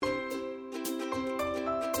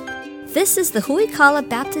This is the Huikala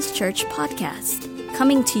Baptist Church podcast,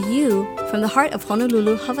 coming to you from the heart of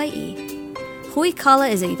Honolulu, Hawaii.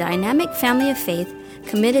 Huikala is a dynamic family of faith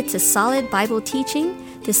committed to solid Bible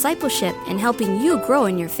teaching, discipleship, and helping you grow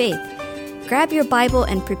in your faith. Grab your Bible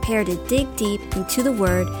and prepare to dig deep into the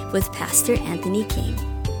Word with Pastor Anthony King.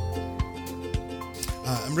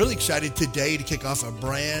 I'm really excited today to kick off a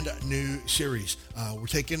brand new series.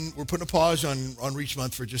 We're putting a pause on Reach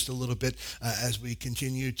Month for just a little bit as we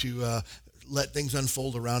continue to let things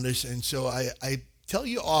unfold around us. And so I tell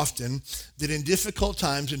you often that in difficult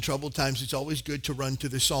times and troubled times, it's always good to run to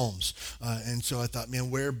the Psalms. And so I thought, man,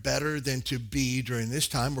 where better than to be during this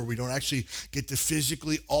time where we don't actually get to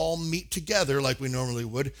physically all meet together like we normally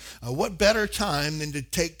would? What better time than to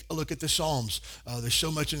take a look at the Psalms? There's so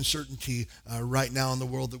much uncertainty right now in the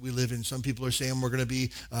world that we live in. Some people are saying we're going to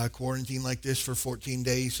be quarantined like this for 14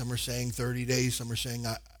 days. Some are saying 30 days. Some are saying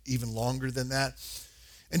even longer than that.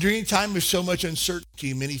 And during a time of so much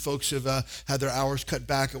uncertainty, many folks have had their hours cut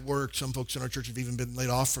back at work. Some folks in our church have even been laid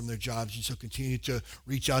off from their jobs. And so continue to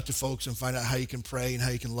reach out to folks and find out how you can pray and how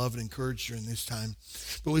you can love and encourage during this time.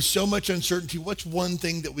 But with so much uncertainty, what's one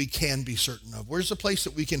thing that we can be certain of? Where's the place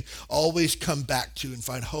that we can always come back to and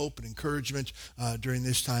find hope and encouragement during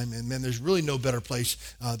this time? And man, there's really no better place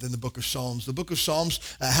than the book of Psalms. The book of Psalms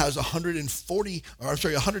has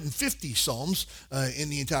 150 Psalms in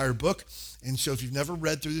the entire book. And so if you've never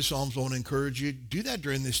read through the Psalms, I want to encourage you to do that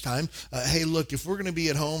during this time. Hey, look, if we're going to be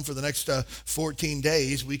at home for the next 14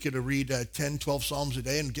 days, we could read 10, 12 Psalms a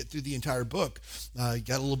day and get through the entire book. You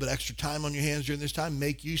got a little bit extra time on your hands during this time.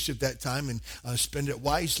 Make use of that time and spend it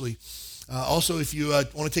wisely. Also, if you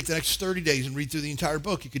want to take the next 30 days and read through the entire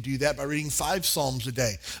book, you could do that by reading 5 Psalms a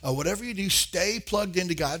day. Whatever you do, stay plugged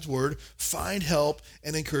into God's Word, find help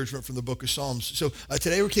and encouragement from the book of Psalms. So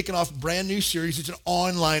today we're kicking off a brand new series. It's an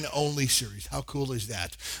online-only series. How cool is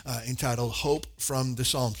that? Entitled Hope from the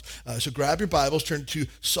Psalms. So grab your Bibles, turn to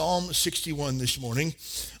Psalm 61 this morning.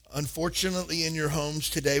 Unfortunately, in your homes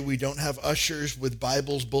today, we don't have ushers with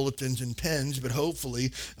Bibles, bulletins, and pens, but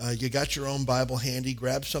hopefully you got your own Bible handy.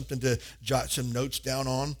 Grab something to jot some notes down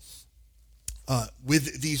on.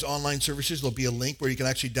 With these online services, there'll be a link where you can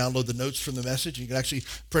actually download the notes from the message. You can actually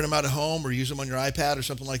print them out at home or use them on your iPad or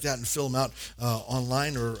something like that and fill them out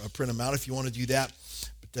online or print them out if you want to do that.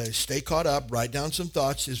 But stay caught up, write down some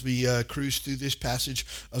thoughts as we cruise through this passage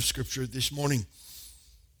of Scripture this morning.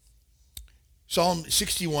 Psalm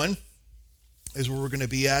 61 is where we're going to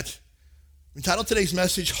be at. We entitled today's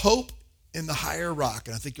message, Hope in the Higher Rock.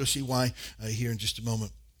 And I think you'll see why here in just a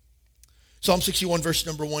moment. Psalm 61, verse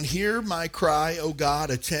number 1, Hear my cry, O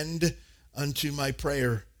God, attend unto my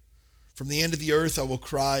prayer. From the end of the earth I will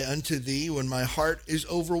cry unto thee when my heart is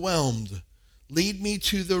overwhelmed. Lead me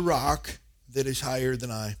to the rock that is higher than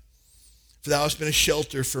I. For thou hast been a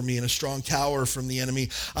shelter for me and a strong tower from the enemy.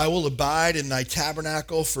 I will abide in thy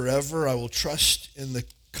tabernacle forever. I will trust in the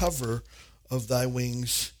cover of thy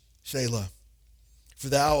wings. Selah. For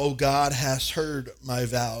thou, O God, hast heard my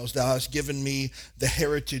vows. Thou hast given me the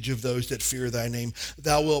heritage of those that fear thy name.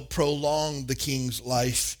 Thou wilt prolong the king's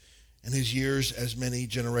life and his years as many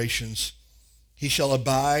generations. He shall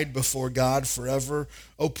abide before God forever.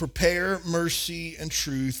 O prepare mercy and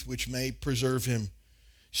truth, which may preserve him.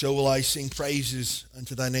 So will I sing praises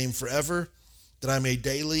unto thy name forever, that I may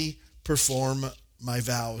daily perform my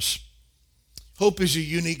vows. Hope is a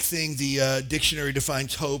unique thing. The dictionary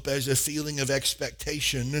defines hope as a feeling of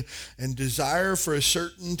expectation and desire for a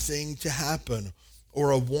certain thing to happen,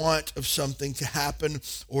 or a want of something to happen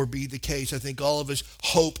or be the case. I think all of us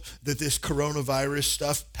hope that this coronavirus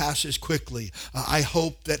stuff passes quickly. I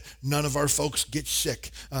hope that none of our folks get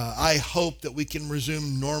sick. I hope that we can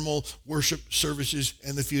resume normal worship services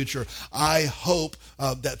in the future. I hope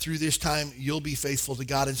that through this time you'll be faithful to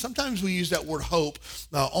God. And sometimes we use that word hope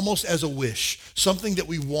almost as a wish, something that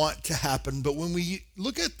we want to happen. But when we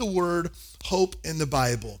look at the word hope in the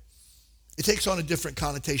Bible, it takes on a different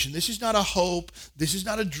connotation. This is not a hope. This is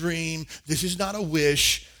not a dream. This is not a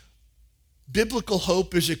wish. Biblical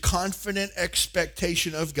hope is a confident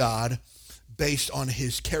expectation of God based on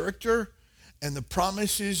his character and the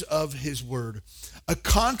promises of his word. A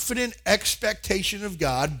confident expectation of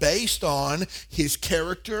God based on his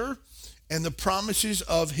character and the promises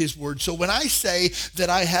of his word. So when I say that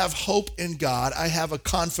I have hope in God, I have a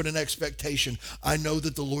confident expectation. I know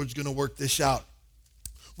that the Lord's going to work this out.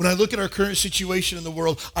 When I look at our current situation in the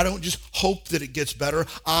world, I don't just hope that it gets better.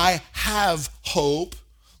 I have hope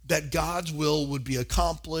that God's will would be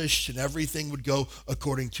accomplished and everything would go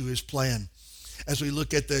according to his plan. As we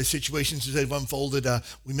look at the situations as they've unfolded,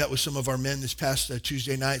 we met with some of our men this past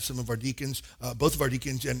Tuesday night, some of our deacons, both of our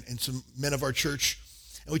deacons and some men of our church.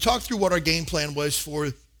 And we talked through what our game plan was for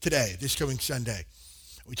today, this coming Sunday.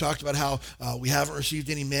 We talked about how we haven't received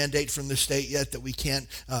any mandate from the state yet that we can't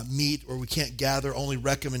meet or we can't gather, only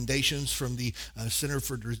recommendations from the Center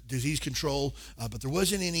for Disease Control, but there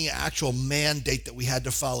wasn't any actual mandate that we had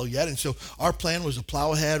to follow yet. And so our plan was to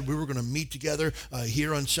plow ahead. We were going to meet together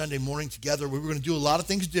here on Sunday morning together. We were going to do a lot of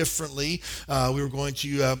things differently. We were going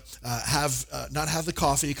to not have the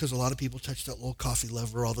coffee because a lot of people touch that little coffee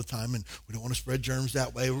lever all the time, and we don't want to spread germs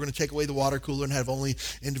that way. We're going to take away the water cooler and have only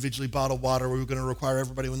individually bottled water. We were going to require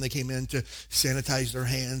everybody when they came in to sanitize their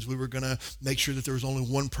hands. We were going to make sure that there was only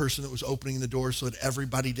one person that was opening the door so that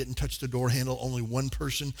everybody didn't touch the door handle. Only one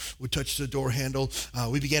person would touch the door handle.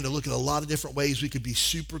 We began to look at a lot of different ways we could be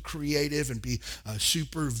super creative and be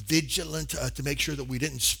super vigilant to make sure that we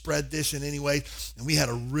didn't spread this in any way. And we had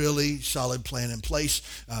a really solid plan in place.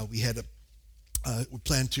 We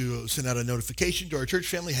plan to send out a notification to our church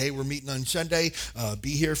family. Hey, we're meeting on Sunday. Be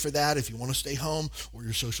here for that. If you want to stay home or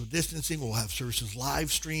you're social distancing, we'll have services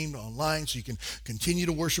live streamed online so you can continue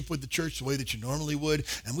to worship with the church the way that you normally would.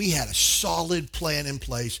 And we had a solid plan in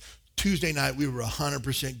place. Tuesday night, we were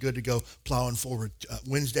 100% good to go plowing forward.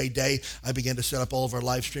 Wednesday day, I began to set up all of our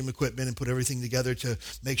live stream equipment and put everything together to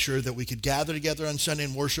make sure that we could gather together on Sunday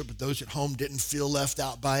and worship, but those at home didn't feel left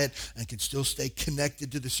out by it and could still stay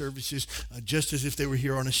connected to the services just as if they were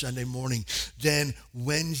here on a Sunday morning. Then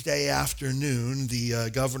Wednesday afternoon, the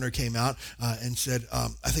governor came out and said, I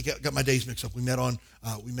think I got my days mixed up. We met on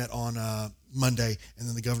Monday, and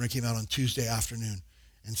then the governor came out on Tuesday afternoon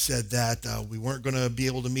and said that we weren't going to be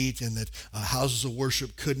able to meet and that houses of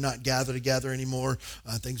worship could not gather together anymore,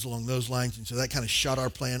 things along those lines. And so that kind of shot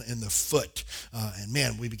our plan in the foot. And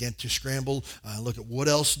man, we began to scramble, look at what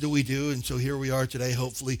else do we do. And so here we are today.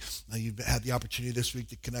 Hopefully you've had the opportunity this week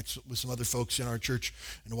to connect with some other folks in our church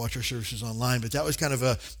and to watch our services online. But that was kind of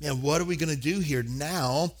what are we going to do here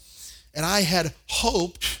now? And I had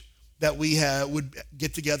hoped that we would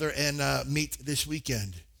get together and meet this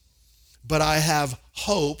weekend. But I have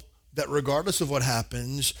hope that regardless of what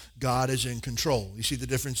happens, God is in control. You see the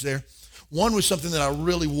difference there? One was something that I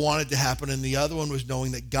really wanted to happen, and the other one was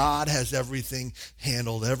knowing that God has everything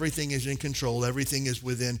handled. Everything is in control. Everything is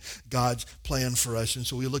within God's plan for us. And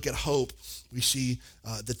so we look at hope. We see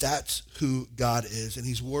that that's who God is, and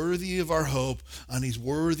he's worthy of our hope, and he's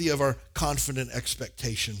worthy of our confident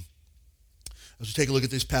expectation. As we take a look at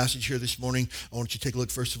this passage here this morning, I want you to take a look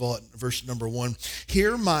first of all at verse number 1.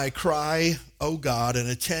 Hear my cry, O God, and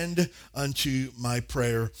attend unto my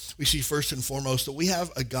prayer. We see first and foremost that we have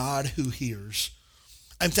a God who hears.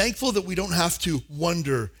 I'm thankful that we don't have to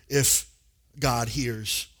wonder if God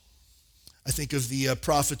hears. I think of the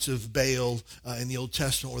prophets of Baal in the Old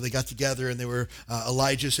Testament where they got together and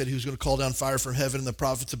Elijah said he was going to call down fire from heaven, and the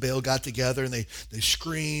prophets of Baal got together and they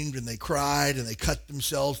screamed and they cried and they cut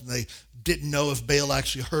themselves and they didn't know if Baal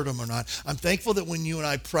actually heard them or not. I'm thankful that when you and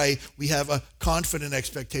I pray, we have a confident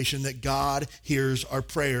expectation that God hears our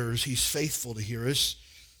prayers. He's faithful to hear us.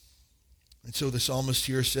 And so the psalmist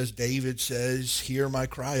here says, David says, hear my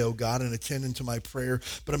cry, O God, and attend unto my prayer.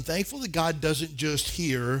 But I'm thankful that God doesn't just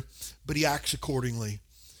hear, but he acts accordingly.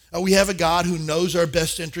 We have a God who knows our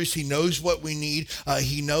best interests. He knows what we need.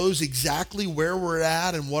 He knows exactly where we're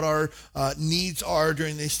at and what our needs are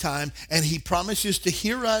during this time. And he promises to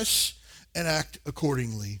hear us and act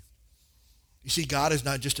accordingly. You see, God is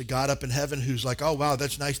not just a God up in heaven who's like, oh, wow,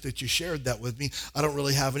 that's nice that you shared that with me. I don't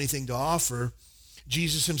really have anything to offer.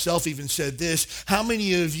 Jesus himself even said this, how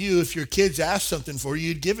many of you, if your kids ask something for you,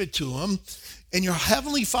 you'd give it to them? And your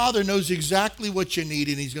heavenly Father knows exactly what you need,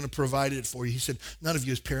 and he's going to provide it for you. He said, none of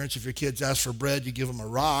you as parents, if your kids ask for bread, you give them a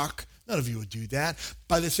rock. None of you would do that.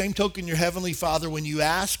 By the same token, your heavenly Father, when you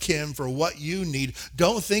ask him for what you need,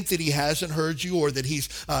 don't think that he hasn't heard you or that he's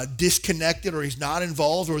disconnected or he's not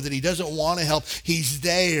involved or that he doesn't want to help. He's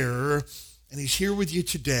there, and he's here with you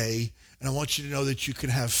today. And I want you to know that you can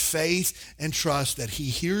have faith and trust that he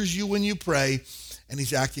hears you when you pray and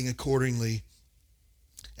he's acting accordingly.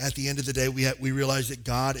 At the end of the day, we realize that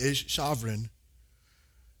God is sovereign.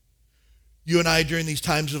 You and I, during these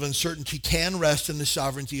times of uncertainty, can rest in the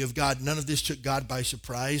sovereignty of God. None of this took God by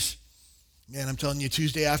surprise. Man, I'm telling you,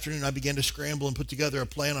 Tuesday afternoon, I began to scramble and put together a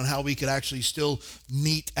plan on how we could actually still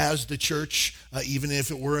meet as the church, even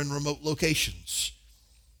if it were in remote locations.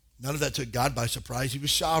 None of that took God by surprise. He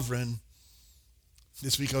was sovereign.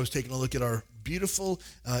 This week I was taking a look at our beautiful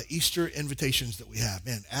Easter invitations that we have.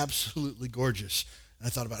 Man, absolutely gorgeous. And I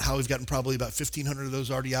thought about how we've gotten probably about 1,500 of those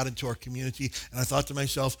already out into our community. And I thought to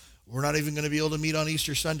myself, we're not even going to be able to meet on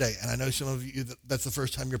Easter Sunday. And I know some of you, that's the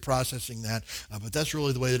first time you're processing that. But that's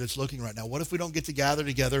really the way that it's looking right now. What if we don't get to gather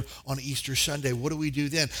together on Easter Sunday? What do we do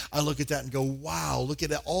then? I look at that and go, wow, look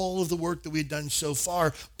at all of the work that we've done so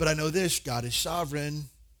far. But I know this, God is sovereign.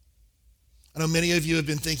 I know many of you have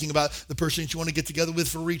been thinking about the person that you want to get together with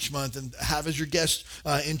for Reach Month and have as your guest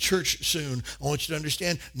in church soon. I want you to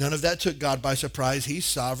understand, none of that took God by surprise. He's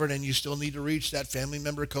sovereign, and you still need to reach that family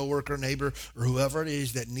member, coworker, neighbor, or whoever it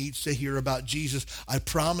is that needs to hear about Jesus. I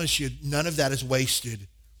promise you, none of that is wasted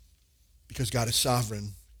because God is sovereign.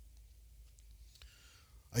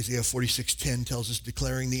 Isaiah 46:10 tells us,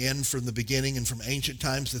 declaring the end from the beginning and from ancient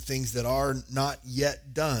times the things that are not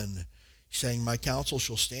yet done, saying, my counsel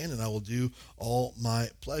shall stand and I will do all my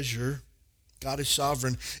pleasure. God is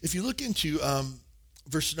sovereign. If you look into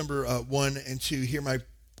verses number 1 and 2, hear my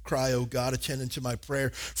cry, O God, attend unto my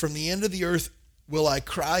prayer. From the end of the earth will I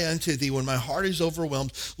cry unto thee when my heart is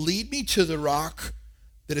overwhelmed. Lead me to the rock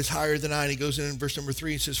that is higher than I. And he goes in verse number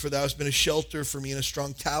 3 and says, for thou hast been a shelter for me and a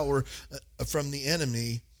strong tower from the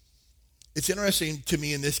enemy. It's interesting to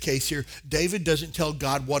me in this case here, David doesn't tell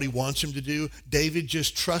God what he wants him to do. David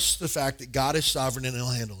just trusts the fact that God is sovereign and he'll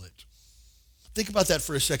handle it. Think about that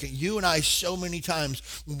for a second. You and I, so many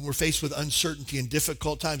times when we're faced with uncertainty and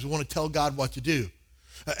difficult times, we want to tell God what to do.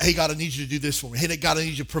 Hey, God, I need you to do this for me. Hey, God, I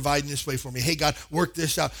need you to provide in this way for me. Hey, God, work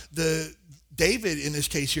this out. David, in this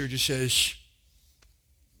case here, just says,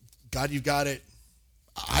 God, you've got it.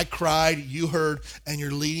 I cried, you heard, and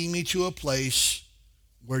you're leading me to a place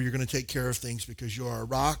where you're going to take care of things because you are a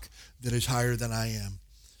rock that is higher than I am.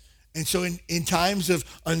 And so in times of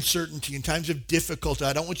uncertainty, in times of difficulty,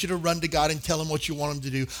 I don't want you to run to God and tell him what you want him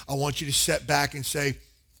to do. I want you to step back and say,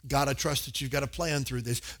 God, I trust that you've got a plan through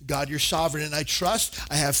this. God, you're sovereign, and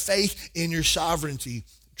I have faith in your sovereignty.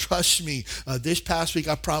 Trust me. This past week,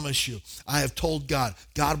 I promise you, I have told God,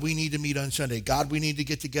 we need to meet on Sunday. God, we need to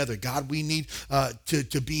get together. God, we need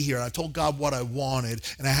to be here. I told God what I wanted,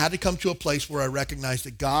 and I had to come to a place where I recognized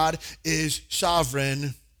that God is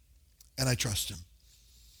sovereign, and I trust him.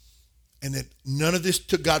 And that none of this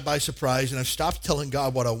took God by surprise, and I've stopped telling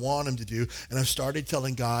God what I want him to do, and I've started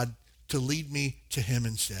telling God to lead me to him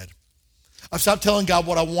instead. I've stopped telling God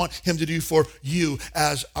what I want him to do for you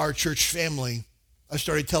as our church family. I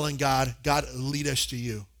started telling God, lead us to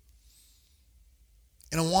you.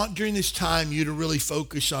 And I want during this time you to really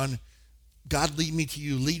focus on, God, lead me to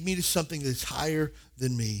you. Lead me to something that's higher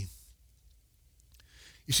than me.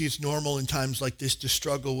 You see, it's normal in times like this to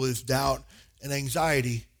struggle with doubt and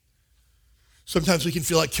anxiety. Sometimes we can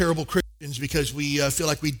feel like terrible Christians because we feel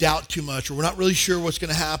like we doubt too much, or we're not really sure what's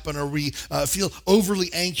going to happen, or we feel overly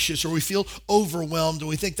anxious, or we feel overwhelmed, and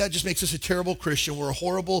we think that just makes us a terrible Christian. We're a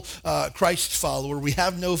horrible Christ follower. We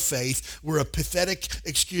have no faith. We're a pathetic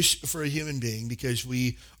excuse for a human being because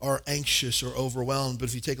we are anxious or overwhelmed. But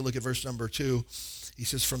if you take a look at verse number 2, he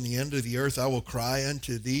says, from the end of the earth I will cry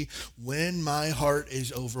unto thee when my heart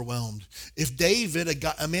is overwhelmed. If David,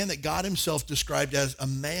 a man that God himself described as a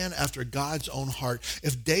man after God's own heart,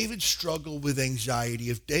 if David struggled with anxiety,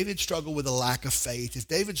 if David struggled with a lack of faith, if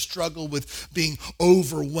David struggled with being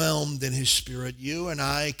overwhelmed in his spirit, you and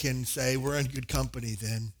I can say we're in good company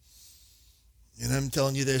then. And I'm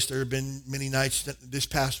telling you this, there have been many nights this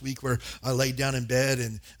past week where I laid down in bed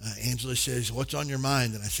and Angela says, what's on your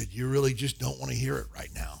mind? And I said, you really just don't want to hear it right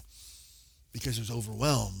now, because I was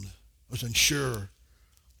overwhelmed. I was unsure.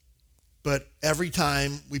 But every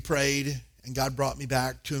time we prayed and God brought me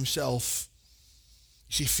back to himself,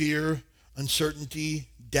 you see, fear, uncertainty,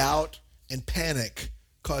 doubt, and panic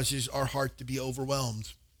causes our heart to be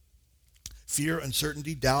overwhelmed. Fear,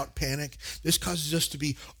 uncertainty, doubt, panic. This causes us to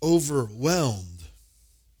be overwhelmed.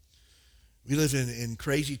 We live in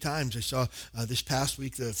crazy times. I saw this past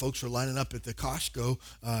week the folks were lining up at the Costco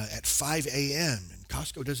at 5 a.m. And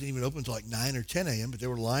Costco doesn't even open until like 9 or 10 a.m., but they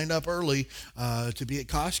were lined up early to be at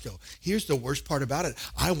Costco. Here's the worst part about it.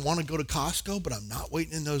 I want to go to Costco, but I'm not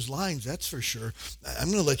waiting in those lines, that's for sure.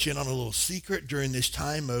 I'm going to let you in on a little secret during this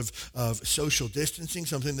time of social distancing,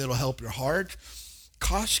 something that'll help your heart.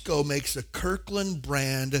 Costco makes a Kirkland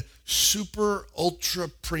brand super ultra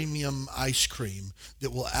premium ice cream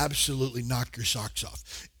that will absolutely knock your socks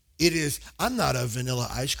off. I'm not a vanilla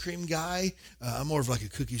ice cream guy. I'm more of like a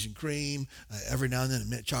cookies and cream. Every now and then a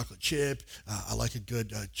mint chocolate chip. I like a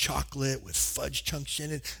good chocolate with fudge chunks in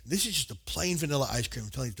it. This is just a plain vanilla ice cream. I'm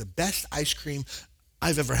telling you, the best ice cream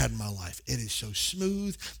I've ever had in my life. It is so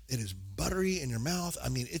smooth. It is buttery in your mouth. I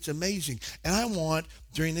mean, it's amazing. And I want,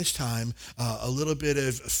 during this time, a little bit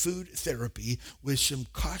of food therapy with some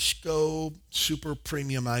Costco super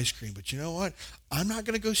premium ice cream. But you know what? I'm not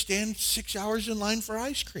going to go stand 6 hours in line for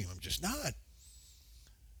ice cream. I'm just not.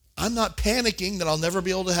 I'm not panicking that I'll never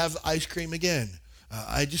be able to have ice cream again.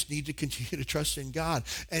 I just need to continue to trust in God.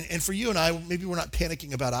 And for you and I, maybe we're not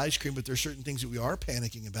panicking about ice cream, but there's certain things that we are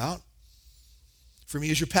panicking about. For me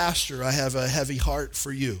as your pastor, I have a heavy heart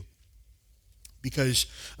for you because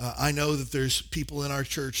I know that there's people in our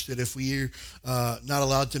church that if we're not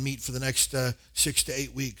allowed to meet for the next 6 to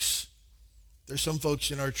 8 weeks, there's some folks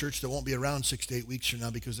in our church that won't be around 6 to 8 weeks from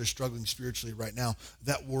now because they're struggling spiritually right now.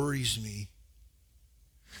 That worries me.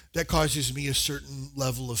 That causes me a certain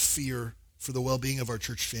level of fear for the well-being of our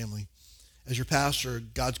church family. As your pastor,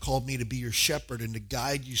 God's called me to be your shepherd and to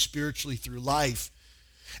guide you spiritually through life.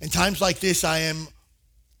 In times like this, I am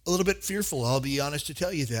a little bit fearful. I'll be honest to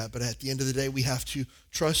tell you that. But at the end of the day, we have to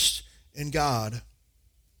trust in God.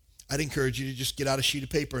 I'd encourage you to just get out a sheet of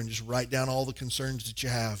paper and just write down all the concerns that you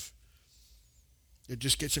have.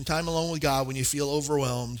 Just get some time alone with God when you feel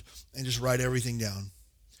overwhelmed and just write everything down.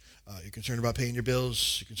 You're concerned about paying your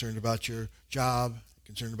bills. You're concerned about your job. You're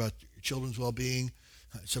concerned about your children's well-being.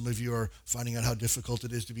 Some of you are finding out how difficult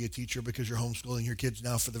it is to be a teacher because you're homeschooling your kids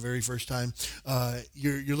now for the very first time.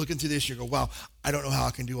 You're looking through this. You go, wow, I don't know how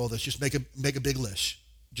I can do all this. Just make a big list.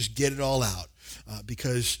 Just get it all out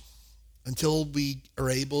because until we are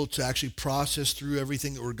able to actually process through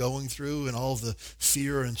everything that we're going through and all of the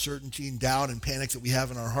fear, uncertainty, and doubt and panic that we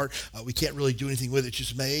have in our heart, we can't really do anything with it.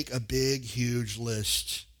 Just make a big, huge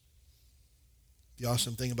list. The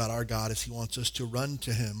awesome thing about our God is he wants us to run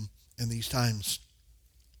to him in these times.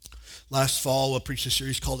 Last fall, I preached a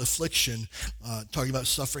series called Affliction, talking about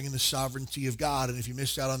suffering and the sovereignty of God. And if you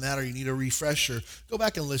missed out on that or you need a refresher, go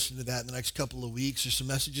back and listen to that in the next couple of weeks. There's some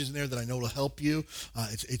messages in there that I know will help you.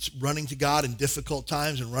 It's running to God in difficult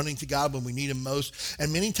times and running to God when we need him most.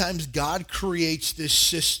 And many times God creates this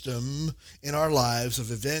system in our lives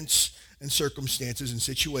of events and circumstances and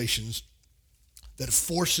situations that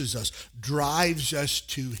forces us, drives us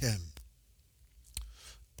to him.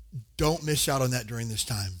 Don't miss out on that during this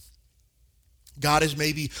time. God is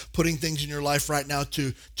maybe putting things in your life right now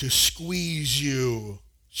to squeeze you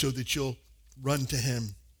so that you'll run to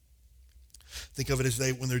him. Think of it as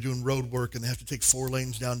when they're doing road work and they have to take 4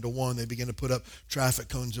 lanes down to 1, they begin to put up traffic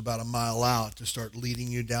cones about a mile out to start leading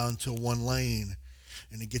you down to 1 lane.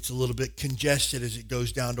 And it gets a little bit congested as it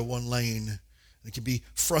goes down to 1 lane. It can be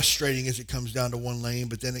frustrating as it comes down to 1 lane,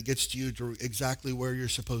 but then it gets to you to exactly where you're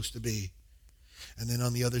supposed to be. And then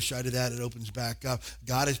on the other side of that, it opens back up.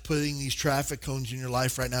 God is putting these traffic cones in your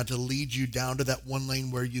life right now to lead you down to that 1 lane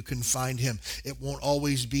where you can find him. It won't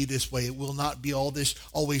always be this way. It will not be always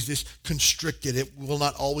this constricted. It will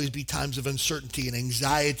not always be times of uncertainty and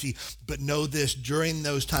anxiety. But know this, during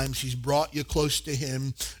those times, he's brought you close to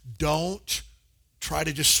him. Don't try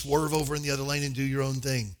to just swerve over in the other lane and do your own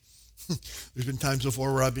thing. There's been times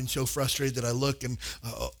before where I've been so frustrated that I look and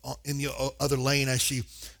in the other lane I see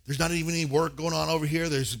there's not even any work going on over here.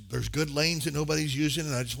 There's good lanes that nobody's using,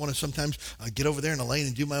 and I just want to sometimes get over there in a lane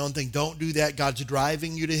and do my own thing. Don't do that. God's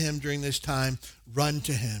driving you to him during this time. Run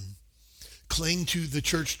to him. Cling to the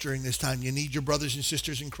church during this time. You need your brothers and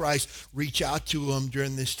sisters in Christ. Reach out to them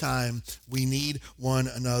during this time. We need one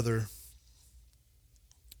another.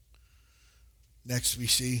 Next we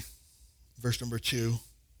see verse number 2.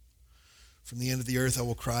 From the end of the earth I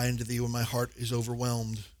will cry unto thee when my heart is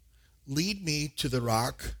overwhelmed. Lead me to the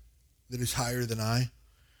rock that is higher than I.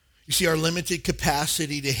 You see, our limited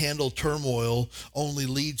capacity to handle turmoil only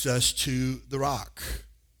leads us to the rock.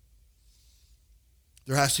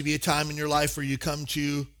 There has to be a time in your life where you come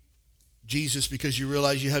to Jesus because you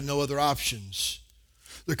realize you have no other options.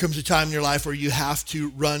 There comes a time in your life where you have to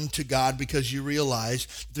run to God because you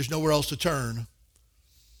realize there's nowhere else to turn.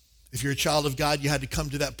 If you're a child of God, you had to come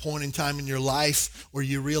to that point in time in your life where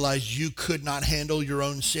you realized you could not handle your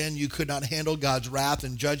own sin. You could not handle God's wrath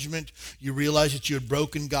and judgment. You realized that you had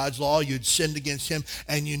broken God's law. You had sinned against him,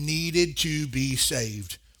 and you needed to be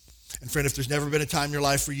saved. And friend, if there's never been a time in your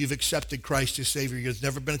life where you've accepted Christ as Savior, there's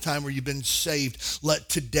never been a time where you've been saved, let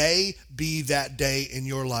today be that day in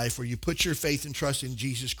your life where you put your faith and trust in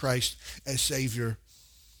Jesus Christ as Savior.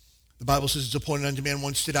 The Bible says it's appointed unto man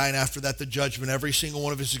once to die, and after that the judgment. Every single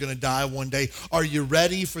one of us is going to die one day. Are you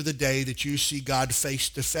ready for the day that you see God face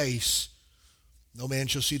to face? No man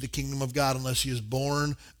shall see the kingdom of God unless he is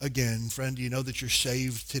born again. Friend, do you know that you're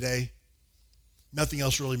saved today? Nothing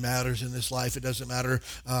else really matters in this life. It doesn't matter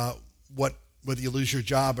what whether you lose your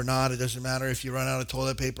job or not. It doesn't matter if you run out of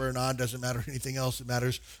toilet paper or not. It doesn't matter anything else. It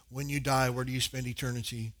matters when you die, where do you spend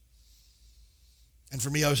eternity? And for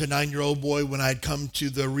me, I was a 9-year-old boy when I had come to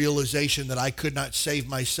the realization that I could not save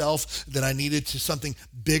myself, that I needed to something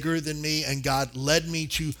bigger than me, and God led me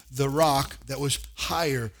to the rock that was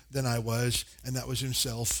higher than I was, and that was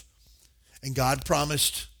himself. And God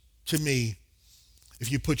promised to me, if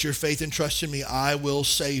you put your faith and trust in me, I will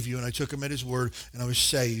save you. And I took him at his word, and I was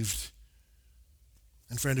saved.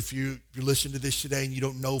 And friend, if you listen to this today and you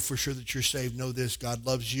don't know for sure that you're saved, know this: God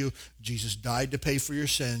loves you. Jesus died to pay for your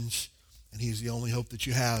sins, and he is the only hope that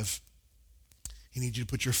you have. He needs you to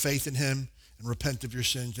put your faith in him and repent of your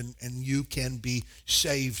sins, and you can be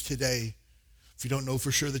saved today. If you don't know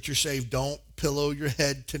for sure that you're saved, don't pillow your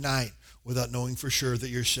head tonight without knowing for sure that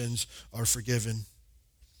your sins are forgiven.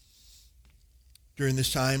 During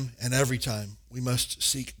this time and every time, we must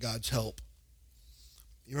seek God's help.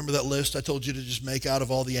 You remember that list I told you to just make out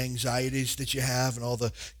of all the anxieties that you have and all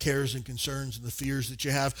the cares and concerns and the fears that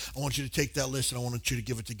you have? I want you to take that list and I want you to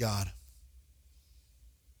give it to God.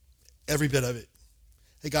 Every bit of it.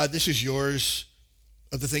 Hey, God, this is yours.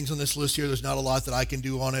 Of the things on this list here, there's not a lot that I can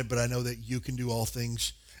do on it, but I know that you can do all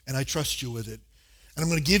things, and I trust you with it. And I'm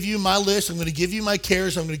going to give you my list. I'm going to give you my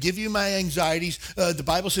cares. I'm going to give you my anxieties. The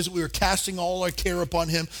Bible says that we are casting all our care upon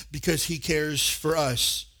him because he cares for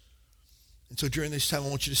us. And so during this time, I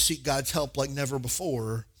want you to seek God's help like never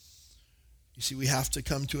before. You see, we have to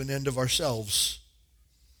come to an end of ourselves.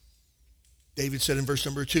 David said in verse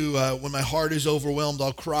number 2, when my heart is overwhelmed,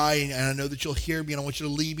 I'll cry, and I know that you'll hear me, and I want you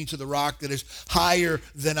to lead me to the rock that is higher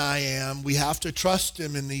than I am. We have to trust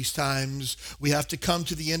him in these times. We have to come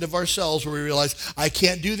to the end of ourselves where we realize, I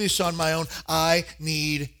can't do this on my own. I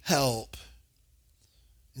need help.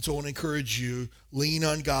 And so I want to encourage you, lean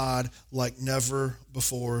on God like never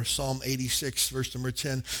before. Psalm 86, verse number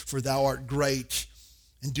 10, for thou art great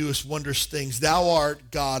and doest wondrous things. Thou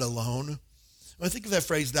art God alone. When I think of that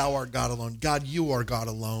phrase, thou art God alone, God, you are God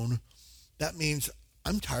alone, that means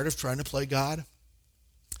I'm tired of trying to play God.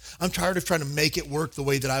 I'm tired of trying to make it work the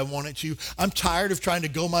way that I want it to. I'm tired of trying to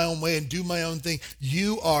go my own way and do my own thing.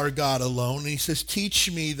 You are God alone. And he says,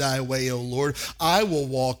 teach me thy way, O Lord. I will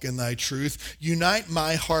walk in thy truth. Unite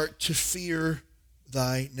my heart to fear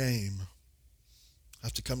thy name. I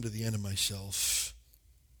have to come to the end of myself.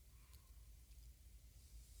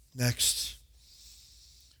 Next.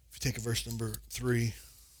 Take verse number 3.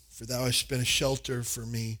 For thou hast been a shelter for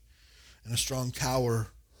me and a strong tower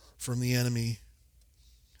from the enemy.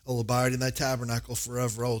 I will abide in thy tabernacle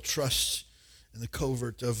forever. I will trust in the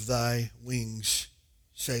covert of thy wings.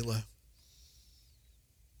 Selah.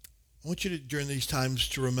 I want you to, during these times,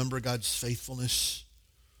 to remember God's faithfulness.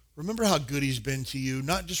 Remember how good he's been to you.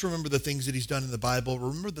 Not just remember the things that he's done in the Bible.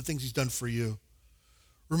 Remember the things he's done for you.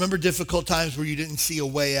 Remember difficult times where you didn't see a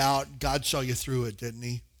way out. God saw you through it, didn't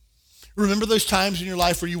he? Remember those times in your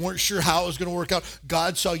life where you weren't sure how it was going to work out.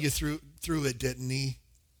 God saw you through it, didn't he?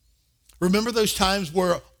 Remember those times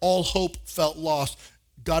where all hope felt lost.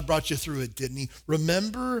 God brought you through it, didn't he?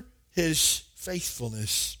 Remember his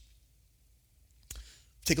faithfulness.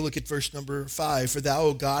 Take a look at verse number 5. For thou,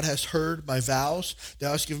 O God, hast heard my vows.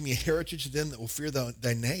 Thou hast given me a heritage of them that will fear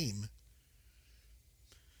thy name.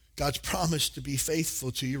 God's promised to be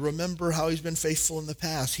faithful to you. Remember how he's been faithful in the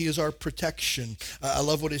past. He is our protection. I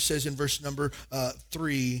love what it says in verse number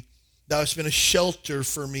 3. Thou hast been a shelter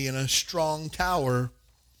for me and a strong tower.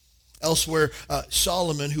 Elsewhere,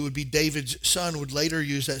 Solomon, who would be David's son, would later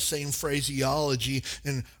use that same phraseology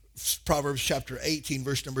in Proverbs chapter 18,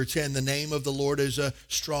 verse number 10. The name of the Lord is a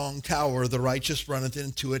strong tower. The righteous runneth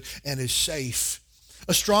into it and is safe.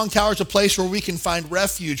 A strong tower is a place where we can find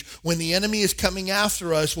refuge when the enemy is coming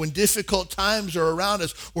after us, when difficult times are around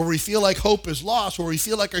us, where we feel like hope is lost, where we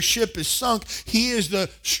feel like our ship is sunk. He is the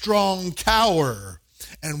strong tower,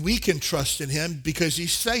 and we can trust in him because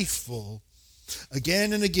he's faithful.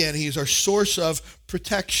 Again and again, he is our source of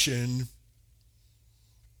protection.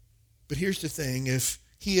 But here's the thing, if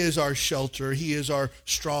he is our shelter, he is our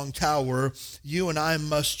strong tower, you and I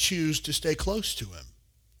must choose to stay close to him.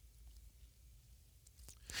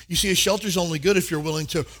 You see, a shelter is only good if you're willing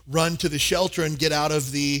to run to the shelter and get out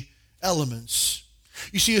of the elements.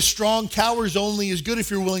 You see, a strong tower is only as good if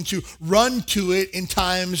you're willing to run to it in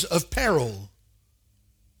times of peril.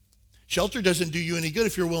 Shelter doesn't do you any good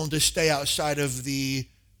if you're willing to stay outside of the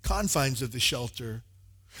confines of the shelter.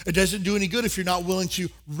 It doesn't do any good if you're not willing to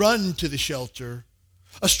run to the shelter.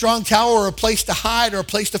 A strong tower or a place to hide or a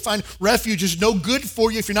place to find refuge is no good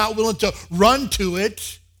for you if you're not willing to run to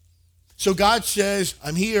it. So God says,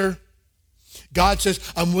 I'm here. God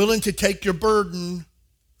says, I'm willing to take your burden.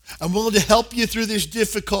 I'm willing to help you through this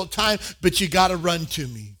difficult time, but you got to run to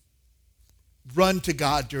me. Run to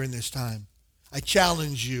God during this time. I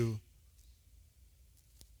challenge you.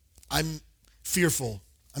 I'm fearful,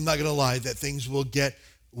 I'm not going to lie, that things will get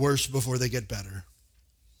worse before they get better.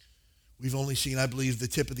 We've only seen, I believe, the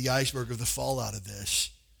tip of the iceberg of the fallout of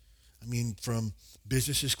this. I mean, from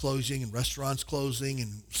businesses closing and restaurants closing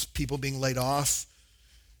and people being laid off.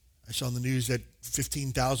 I saw in the news that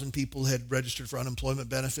 15,000 people had registered for unemployment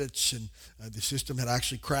benefits, and the system had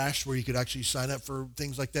actually crashed where you could actually sign up for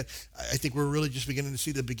things like that. I think we're really just beginning to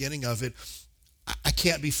see the beginning of it. I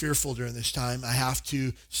can't be fearful during this time. I have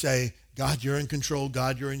to say, God, you're in control.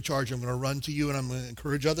 God, you're in charge. I'm going to run to you, and I'm going to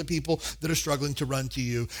encourage other people that are struggling to run to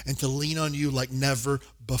you and to lean on you like never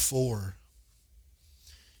before.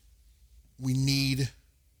 We need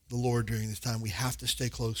the Lord during this time. We have to stay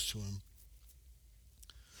close to him.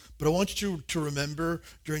 But I want you to remember,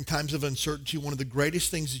 during times of uncertainty, one of the greatest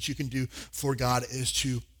things that you can do for God is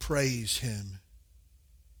to praise him.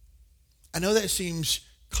 I know that seems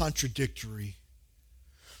contradictory.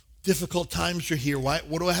 Difficult times are here. What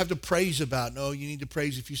do I have to praise about? No, you need to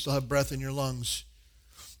praise if you still have breath in your lungs.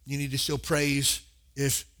 You need to still praise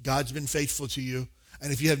if God's been faithful to you.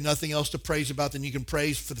 And if you have nothing else to praise about, then you can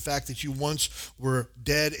praise for the fact that you once were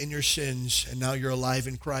dead in your sins and now you're alive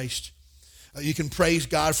in Christ. You can praise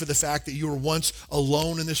God for the fact that you were once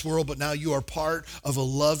alone in this world, but now you are part of a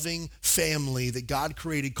loving family that God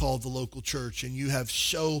created called the local church. And you have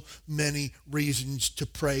so many reasons to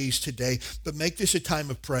praise today. But make this a time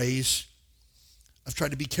of praise. I've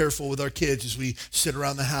tried to be careful with our kids as we sit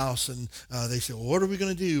around the house and they say, well, what are we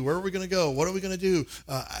going to do? Where are we going to go? What are we going to do?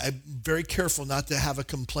 I'm very careful not to have a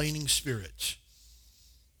complaining spirit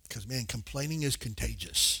because, man, complaining is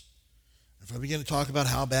contagious. If I begin to talk about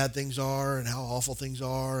how bad things are and how awful things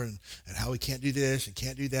are and how we can't do this and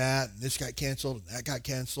can't do that and this got canceled and that got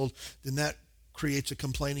canceled, then that creates a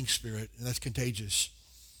complaining spirit, and that's contagious.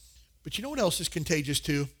 But you know what else is contagious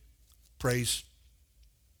too? Praise.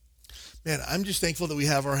 Man, I'm just thankful that we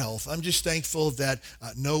have our health. I'm just thankful that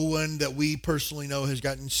no one that we personally know has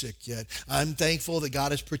gotten sick yet. I'm thankful that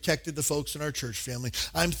God has protected the folks in our church family.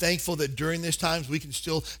 I'm thankful that during these times we can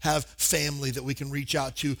still have family that we can reach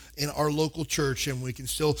out to in our local church, and we can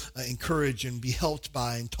still encourage and be helped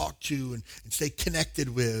by and talk to and stay connected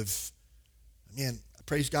with. Man, I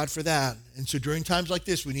praise God for that. And so during times like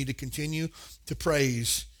this, we need to continue to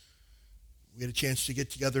praise. We had a chance to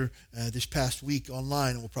get together this past week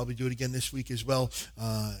online, and we'll probably do it again this week as well,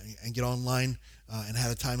 and get online and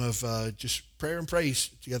had a time of just prayer and praise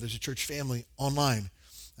together as a church family online.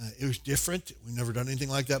 It was different. We've never done anything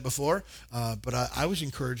like that before, but I was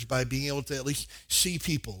encouraged by being able to at least see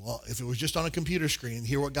people. Well, if it was just on a computer screen, and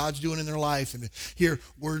hear what God's doing in their life and hear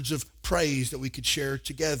words of praise that we could share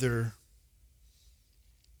together.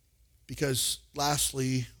 Because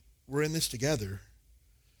lastly, we're in this together.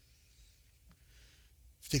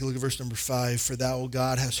 Take a look at verse number 5. For thou, O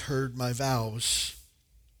God, hast heard my vows.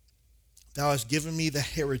 Thou hast given me the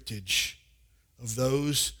heritage of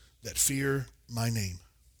those that fear my name.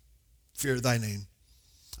 Fear thy name.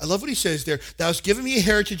 I love what he says there. Thou hast given me a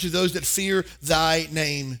heritage of those that fear thy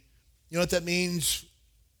name. You know what that means?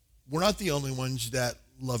 We're not the only ones that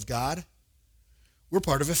love God. We're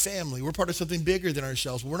part of a family. We're part of something bigger than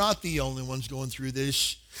ourselves. We're not the only ones going through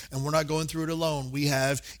this, and we're not going through it alone. We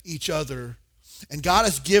have each other. And God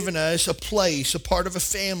has given us a place, a part of a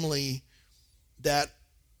family that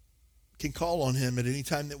can call on him at any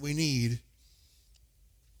time that we need.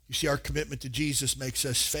 You see, our commitment to Jesus makes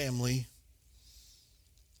us family.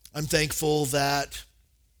 I'm thankful that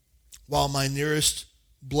while my nearest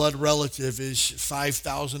blood relative is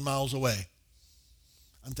 5,000 miles away,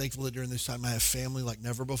 I'm thankful that during this time I have family like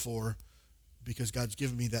never before because God's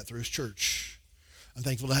given me that through his church. I'm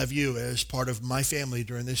thankful to have you as part of my family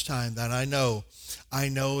during this time that I know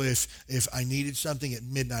if I needed something at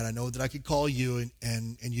midnight, I know that I could call you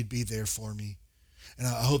and you'd be there for me. And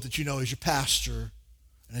I hope that you know as your pastor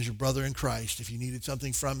and as your brother in Christ, if you needed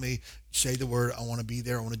something from me, say the word, I want to be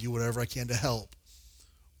there. I want to do whatever I can to help.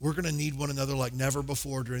 We're going to need one another like never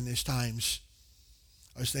before during these times.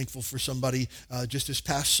 I was thankful for somebody just this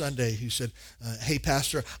past Sunday who said, hey,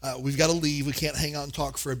 Pastor, we've got to leave. We can't hang out and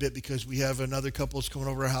talk for a bit because we have another couple that's coming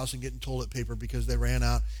over our house and getting toilet paper because they ran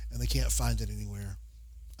out and they can't find it anywhere.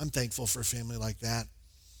 I'm thankful for a family like that.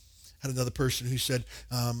 Had another person who said,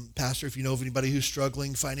 Pastor, if you know of anybody who's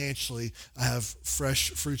struggling financially, I have fresh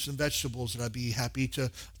fruits and vegetables that I'd be happy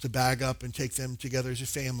to bag up and take them together as a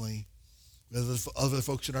family. Other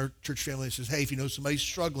folks in our church family that says, hey, if you know somebody's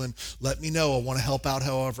struggling, let me know. I want to help out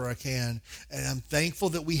however I can. And I'm thankful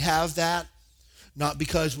that we have that not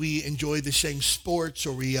because we enjoy the same sports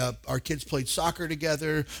or our kids played soccer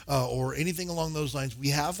together or anything along those lines. We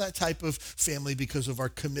have that type of family because of our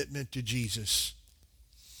commitment to Jesus.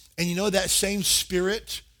 And you know that same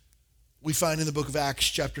spirit we find in the book of Acts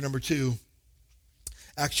chapter number 2.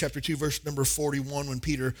 Acts chapter 2, verse number 41, when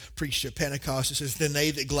Peter preached at Pentecost, it says, "Then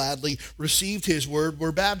they that gladly received his word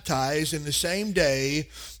were baptized, and the same day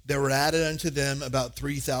there were added unto them about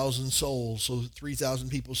 3,000 souls." So 3,000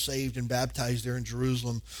 people saved and baptized there in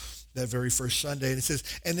Jerusalem that very first Sunday. And it says,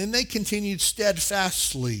 "And then they continued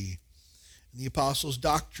steadfastly in the apostles'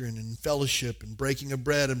 doctrine and fellowship and breaking of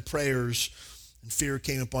bread and prayers. And fear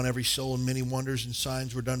came upon every soul, and many wonders and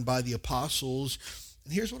signs were done by the apostles."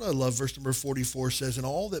 And here's what I love. Verse number 44 says, "And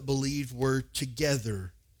all that believed were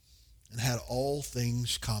together and had all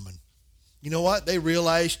things common." You know what? They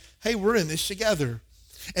realized, hey, we're in this together.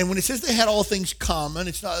 And when it says they had all things common,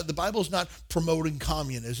 it's not, the Bible's not promoting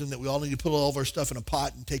communism, that we all need to put all of our stuff in a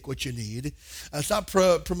pot and take what you need. It's not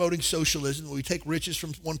promoting socialism, where we take riches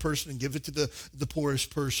from one person and give it to the poorest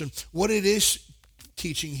person. What it is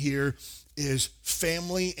teaching here is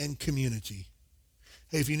family and community.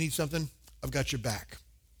 Hey, if you need something, I've got your back.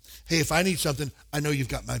 Hey, if I need something, I know you've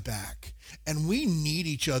got my back. And we need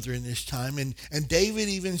each other in this time. And David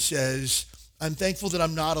even says, "I'm thankful that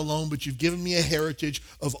I'm not alone, but you've given me a heritage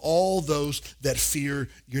of all those that fear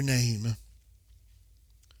your name." And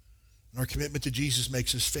our commitment to Jesus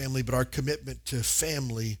makes us family, but our commitment to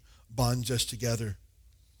family bonds us together.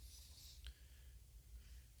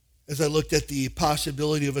 As I looked at the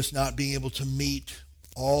possibility of us not being able to meet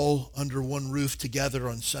all under one roof together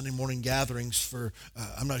on Sunday morning gatherings for,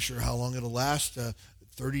 I'm not sure how long it'll last,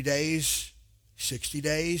 30 days, 60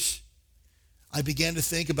 days, I began to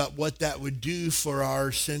think about what that would do for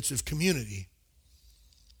our sense of community.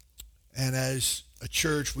 And as a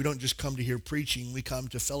church, we don't just come to hear preaching, we come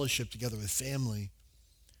to fellowship together with family.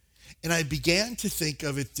 And I began to think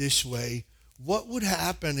of it this way: what would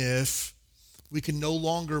happen if we can no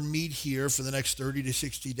longer meet here for the next 30 to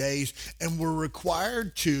 60 days, and we're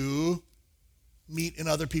required to meet in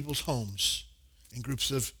other people's homes in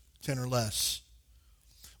groups of 10 or less?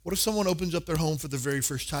 What if someone opens up their home for the very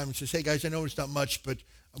first time and says, "Hey guys, I know it's not much, but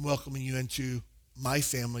I'm welcoming you into my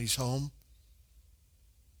family's home"?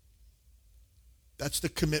 That's the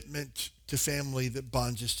commitment to family that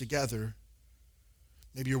bonds us together.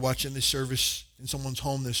 Maybe you're watching this service in someone's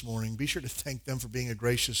home this morning. Be sure to thank them for being a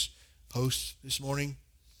gracious host this morning,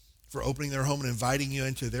 for opening their home and inviting you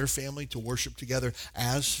into their family to worship together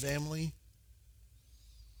as family.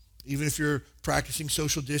 Even if you're practicing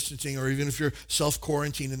social distancing, or even if you're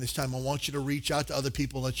self-quarantined in this time, I want you to reach out to other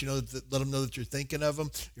people, let them know that you're thinking of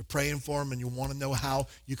them, you're praying for them, and you want to know how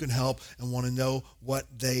you can help and want to know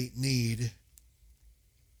what they need.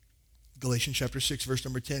 Galatians chapter 6, verse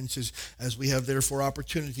number 10 says, "As we have therefore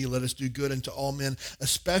opportunity, let us do good unto all men,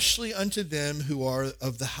 especially unto them who are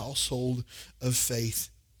of the household of faith."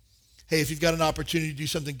 Hey, if you've got an opportunity to do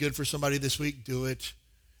something good for somebody this week, do it,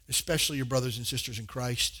 especially your brothers and sisters in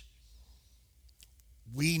Christ.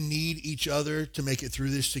 We need each other to make it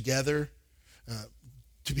through this together.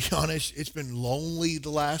 To be honest, it's been lonely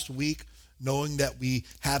the last week, knowing that we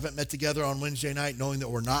haven't met together on Wednesday night, knowing that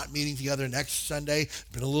we're not meeting together next Sunday. It's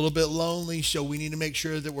been a little bit lonely, so we need to make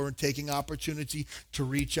sure that we're taking opportunity to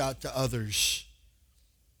reach out to others.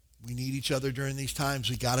 We need each other during these times.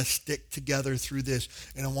 We got to stick together through this.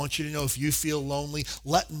 And I want you to know, if you feel lonely,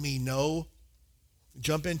 let me know.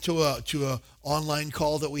 Jump into a online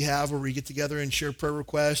call that we have where we get together and share prayer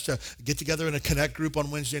requests, get together in a connect group on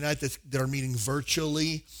Wednesday night that are meeting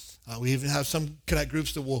virtually. We even have some connect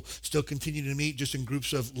groups that will still continue to meet just in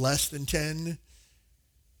groups of less than 10.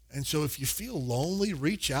 And so if you feel lonely,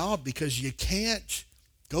 reach out, because you can't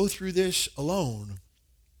go through this alone.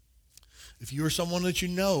 If you or someone that you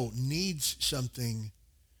know needs something,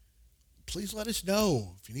 please let us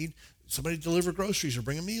know. If you need somebody to deliver groceries or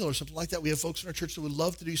bring a meal or something like that, we have folks in our church that would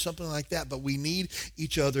love to do something like that, but we need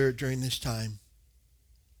each other during this time.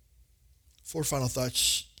 4 final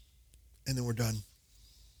thoughts, and then we're done.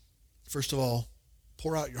 First of all,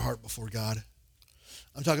 pour out your heart before God.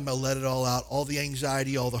 I'm talking about let it all out, all the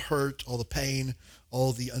anxiety, all the hurt, all the pain,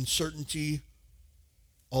 all the uncertainty,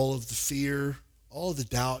 all of the fear, all of the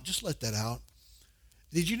doubt. Just let that out.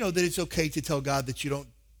 Did you know that it's okay to tell God that you don't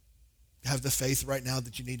have the faith right now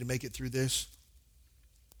that you need to make it through this?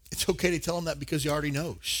 It's okay to tell him that, because he already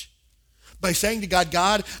knows. By saying to God,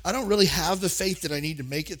 "God, I don't really have the faith that I need to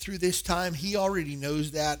make it through this time," he already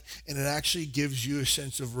knows that, and it actually gives you a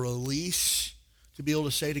sense of release to be able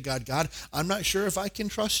to say to God, "God, I'm not sure if I can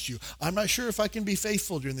trust you. I'm not sure if I can be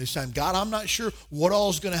faithful during this time. God, I'm not sure what all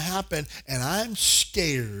is going to happen, and I'm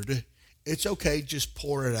scared It's okay, just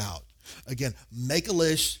pour it out. Again, make a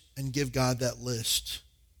list and give God that list.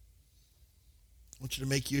 I want you to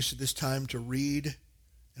make use of this time to read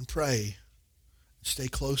and pray. Stay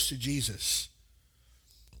close to Jesus.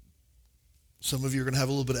 Some of you are going to have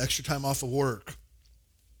a little bit of extra time off of work.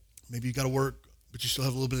 Maybe you got to work, but you still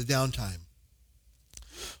have a little bit of downtime.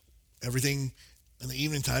 Everything in the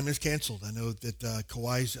evening time is canceled. I know that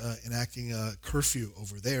Kauai's enacting a curfew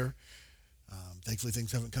over there. Thankfully,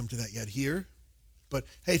 things haven't come to that yet here. But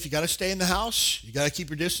hey, if you got to stay in the house, you got to keep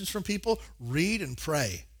your distance from people, read and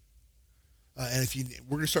pray. And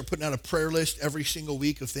we're going to start putting out a prayer list every single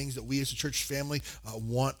week of things that we as a church family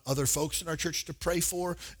want other folks in our church to pray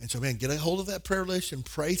for. And so, man, get a hold of that prayer list and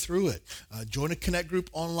pray through it. Join a Connect group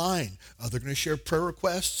online. They're going to share prayer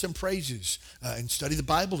requests and praises and study the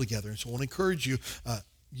Bible together. And so I want to encourage you,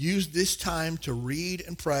 use this time to read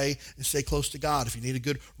and pray and stay close to God. If you need a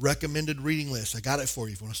good recommended reading list, I got it for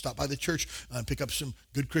you. If you want to stop by the church and pick up some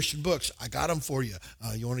good Christian books, I got them for you.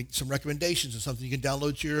 You want some recommendations and something you can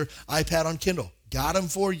download to your iPad on Kindle, got them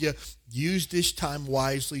for you. Use this time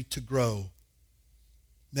wisely to grow.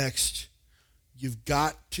 Next, you've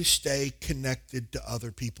got to stay connected to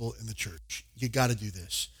other people in the church. You got to do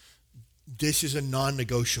this. This is a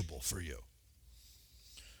non-negotiable for you.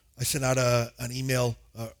 I sent out an email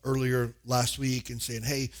earlier last week and saying,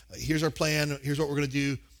 hey, here's our plan. Here's what we're going to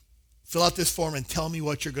do. Fill out this form and tell me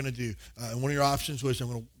what you're going to do. And one of your options was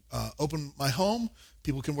I'm going to open my home.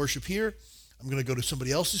 People can worship here. I'm going to go to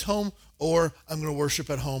somebody else's home, or I'm going to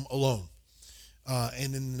worship at home alone.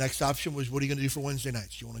 And then the next option was, what are you going to do for Wednesday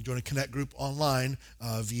nights? You want to join a Connect group online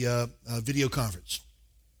via video conference.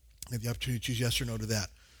 You have the opportunity to choose yes or no to that.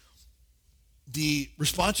 The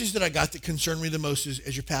responses that I got that concern me the most is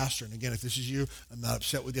as your pastor. And again, if this is you, I'm not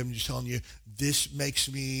upset with you. I'm just telling you, this makes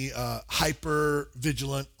me hyper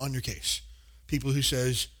vigilant on your case. People who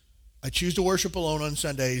says, I choose to worship alone on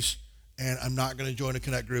Sundays, and I'm not going to join a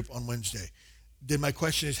Connect group on Wednesday. Then my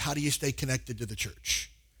question is, how do you stay connected to the church?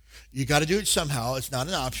 You got to do it somehow. It's not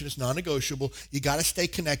an option. It's non-negotiable. You got to stay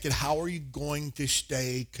connected. How are you going to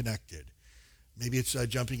stay connected? Maybe it's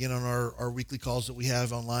jumping in on our weekly calls that we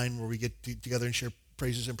have online where we get together and share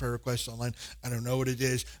praises and prayer requests online. I don't know what it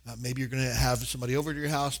is. Maybe you're going to have somebody over to your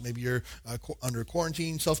house. Maybe you're under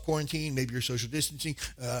quarantine, self-quarantine. Maybe you're social distancing.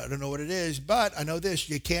 I don't know what it is, but I know this.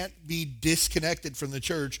 You can't be disconnected from the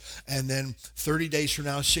church and then 30 days from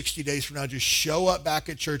now, 60 days from now, just show up back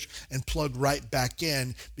at church and plug right back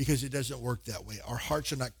in, because it doesn't work that way. Our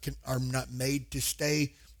hearts are not made to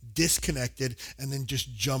stay disconnected and then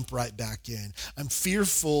just jump right back in. I'm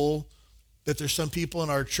fearful that there's some people in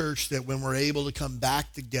our church that when we're able to come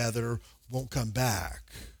back together won't come back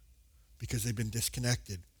because they've been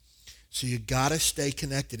disconnected. So you got to stay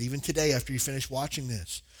connected. Even today, after you finish watching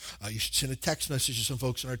this, you should send a text message to some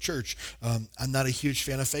folks in our church. I'm not a huge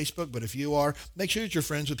fan of Facebook, but if you are, make sure that you're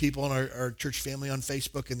friends with people in our church family on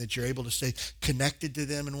Facebook and that you're able to stay connected to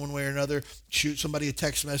them in one way or another. Shoot somebody a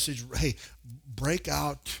text message. Hey, break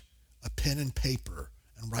out a pen and paper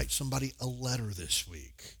and write somebody a letter this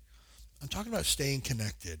week. I'm talking about staying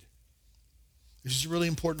connected. This is really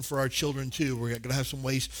important for our children, too. We're going to have some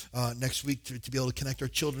ways next week to be able to connect our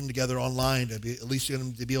children together online, to be, at least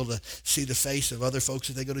to be able to see the face of other folks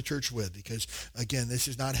that they go to church with. Because, again, this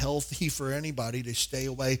is not healthy for anybody to stay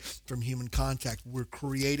away from human contact. We're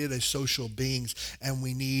created as social beings, and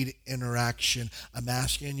we need interaction. I'm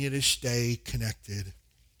asking you to stay connected.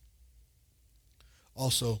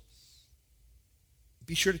 Also,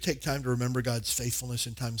 be sure to take time to remember God's faithfulness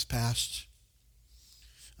in times past.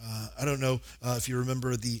 I don't know if you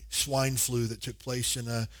remember the swine flu that took place in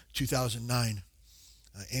 2009.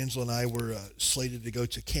 Angela and I were slated to go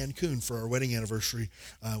to Cancun for our wedding anniversary.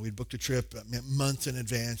 We'd booked a trip months in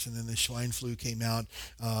advance, and then the swine flu came out,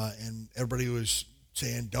 and everybody was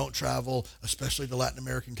saying, don't travel, especially to Latin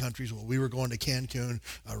American countries. Well, we were going to Cancun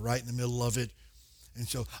right in the middle of it. And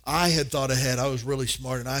so I had thought ahead. I was really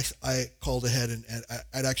smart, and I called ahead, and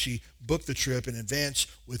I'd actually booked the trip in advance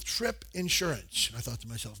with trip insurance. And I thought to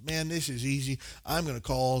myself, man, this is easy. I'm going to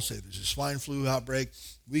call, say there's a swine flu outbreak.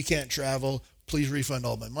 We can't travel. Please refund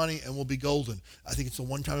all my money, and we'll be golden. I think it's the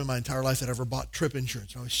one time in my entire life that I ever bought trip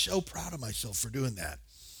insurance. And I was so proud of myself for doing that.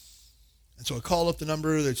 And so I called up the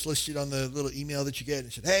number that's listed on the little email that you get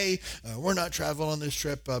and said, hey, we're not traveling on this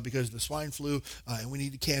trip because of the swine flu, and we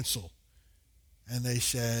need to cancel. And they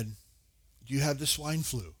said, do you have the swine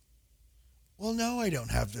flu? Well, no, I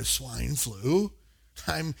don't have the swine flu.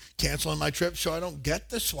 I'm canceling my trip so I don't get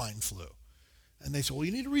the swine flu. And they said, well,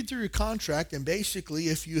 you need to read through your contract. And basically,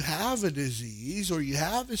 if you have a disease or you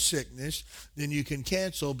have a sickness, then you can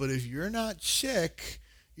cancel. But if you're not sick,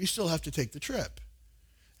 you still have to take the trip.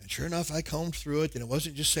 And sure enough, I combed through it, and it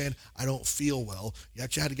wasn't just saying, I don't feel well. You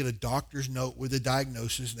actually had to get a doctor's note with a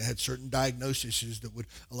diagnosis, and they had certain diagnoses that would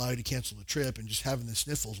allow you to cancel the trip, and just having the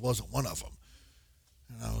sniffles wasn't one of them.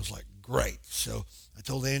 And I was like, great. So I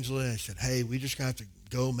told Angela, and I said, hey, we just have to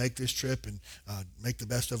go make this trip and make the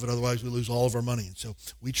best of it. Otherwise, we lose all of our money. And so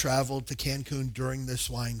we traveled to Cancun during the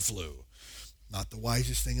swine flu. Not the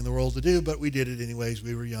wisest thing in the world to do, but we did it anyways.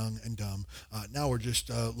 We were young and dumb. Now we're just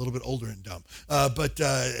a little bit older and dumb. But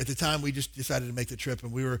at the time, we just decided to make the trip.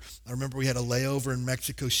 And I remember we had a layover in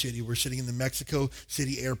Mexico City. We're sitting in the Mexico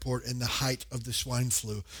City airport in the height of the swine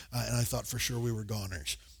flu. And I thought for sure we were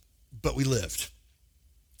goners. But we lived.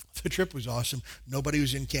 The trip was awesome. Nobody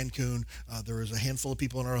was in Cancun. There was a handful of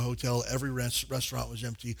people in our hotel. Every restaurant was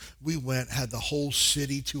empty. We went, had the whole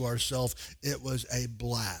city to ourselves. It was a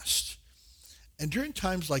blast. And during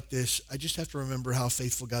times like this, I just have to remember how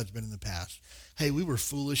faithful God's been in the past. Hey, we were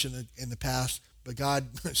foolish in the past, but God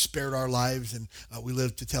spared our lives, and we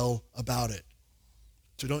lived to tell about it.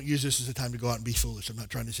 So don't use this as a time to go out and be foolish. I'm not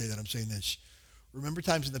trying to say that. I'm saying this. Remember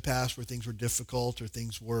times in the past where things were difficult or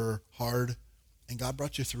things were hard, and God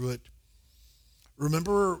brought you through it.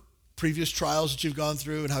 Remember previous trials that you've gone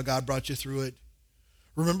through and how God brought you through it.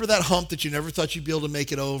 Remember that hump that you never thought you'd be able to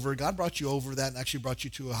make it over. God brought you over that and actually brought you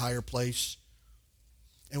to a higher place.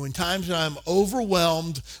 And when times when I'm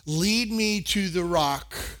overwhelmed, lead me to the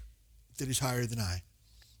rock that is higher than I.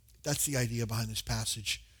 That's the idea behind this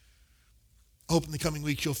passage. I hope in the coming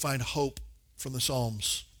weeks you'll find hope from the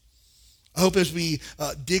Psalms. I hope as we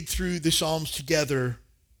dig through the Psalms together,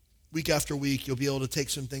 week after week, you'll be able to take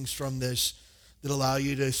some things from this that allow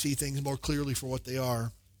you to see things more clearly for what they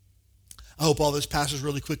are. I hope all this passes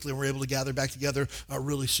really quickly and we're able to gather back together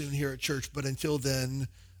really soon here at church. But until then,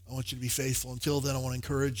 I want you to be faithful. Until then, I want to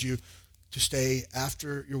encourage you to stay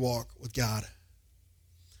after your walk with God.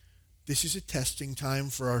 This is a testing time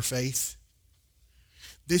for our faith.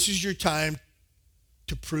 This is your time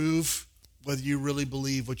to prove whether you really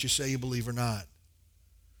believe what you say you believe or not.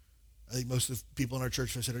 I think most of the people in our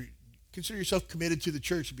church have said, consider yourself committed to the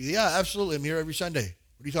church. Yeah, absolutely. I'm here every Sunday.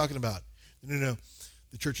 What are you talking about? No.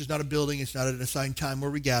 The church is not a building. It's not an assigned time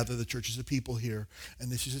where we gather. The church is the people here.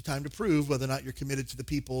 And this is a time to prove whether or not you're committed to the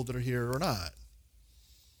people that are here or not.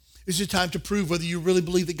 This is a time to prove whether you really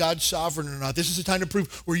believe that God's sovereign or not. This is a time to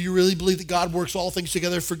prove where you really believe that God works all things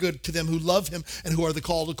together for good to them who love him and who are the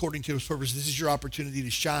called according to his purpose. This is your opportunity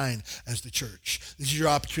to shine as the church. This is your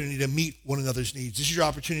opportunity to meet one another's needs. This is your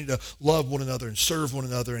opportunity to love one another and serve one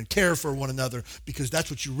another and care for one another, because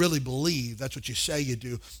that's what you really believe. That's what you say you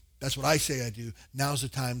do. That's what I say I do. Now's the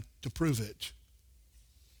time to prove it.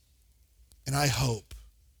 And I hope,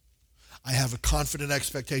 I have a confident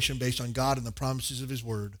expectation based on God and the promises of his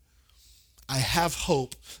word. I have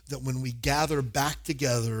hope that when we gather back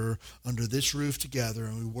together under this roof together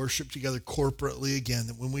and we worship together corporately again,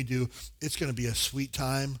 that when we do, it's going to be a sweet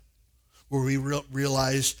time where we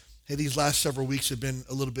realize, hey, these last several weeks have been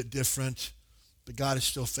a little bit different, but God is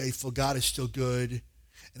still faithful. God is still good.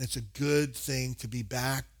 And it's a good thing to be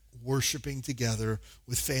back worshiping together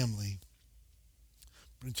with family.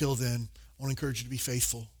 But until then, I want to encourage you to be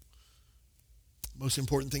faithful. Most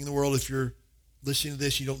important thing in the world, if you're listening to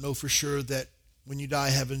this, you don't know for sure that when you die,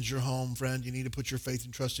 heaven's your home, friend. You need to put your faith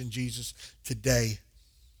and trust in Jesus today.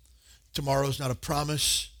 Tomorrow's not a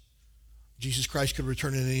promise. Jesus Christ could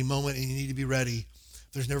return at any moment, and you need to be ready.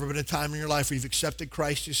 There's never been a time in your life where you've accepted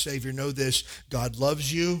Christ as Savior. Know this: God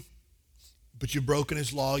loves you, but you've broken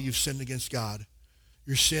his law. You've sinned against God.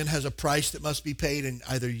 Your sin has a price that must be paid, and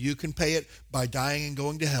either you can pay it by dying and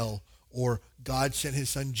going to hell, or God sent his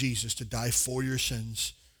son Jesus to die for your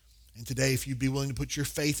sins. And today, if you'd be willing to put your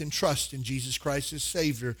faith and trust in Jesus Christ as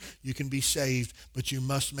Savior, you can be saved, but you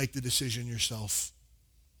must make the decision yourself.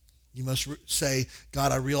 You must say,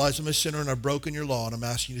 God, I realize I'm a sinner and I've broken your law, and I'm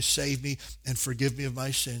asking you to save me and forgive me of my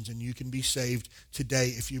sins. And you can be saved today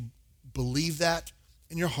if you believe that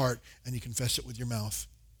in your heart and you confess it with your mouth.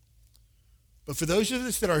 But for those of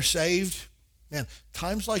us that are saved, man,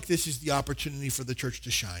 times like this is the opportunity for the church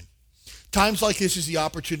to shine. Times like this is the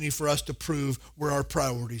opportunity for us to prove where our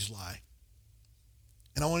priorities lie.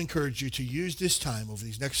 And I want to encourage you to use this time over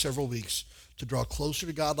these next several weeks to draw closer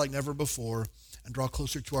to God like never before, and draw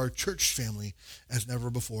closer to our church family as never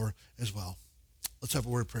before as well. Let's have a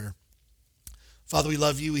word of prayer. Father, we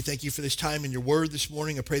love you. We thank you for this time in your word this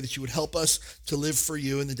morning. I pray that you would help us to live for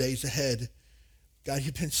you in the days ahead. God,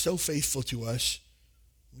 you've been so faithful to us.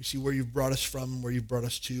 We see where you've brought us from, where you've brought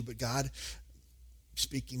us to. But God,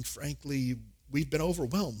 speaking frankly, we've been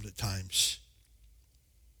overwhelmed at times.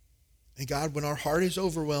 And God, when our heart is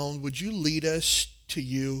overwhelmed, would you lead us to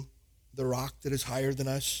you, the rock that is higher than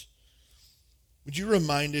us? Would you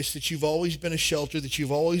remind us that you've always been a shelter, that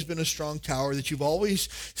you've always been a strong tower, that you've always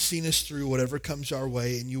seen us through whatever comes our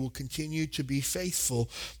way, and you will continue to be faithful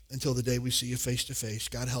until the day we see you face to face.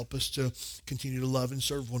 God, help us to continue to love and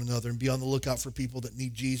serve one another and be on the lookout for people that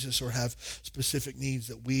need Jesus or have specific needs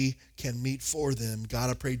that we can meet for them. God,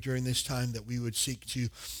 I pray during this time that we would seek to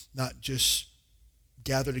not just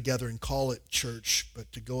gather together and call it church,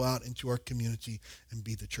 but to go out into our community and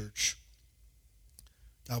be the church.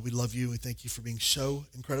 God, we love you. We thank you for being so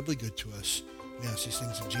incredibly good to us. We ask these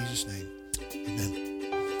things in Jesus' name. Amen.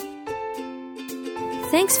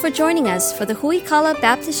 Thanks for joining us for the Huikala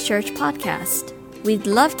Baptist Church podcast. We'd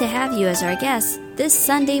love to have you as our guest this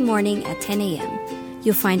Sunday morning at 10 a.m.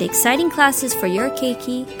 You'll find exciting classes for your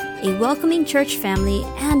keiki, a welcoming church family,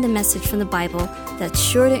 and a message from the Bible that's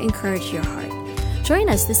sure to encourage your heart. Join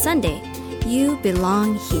us this Sunday. You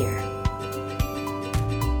belong here.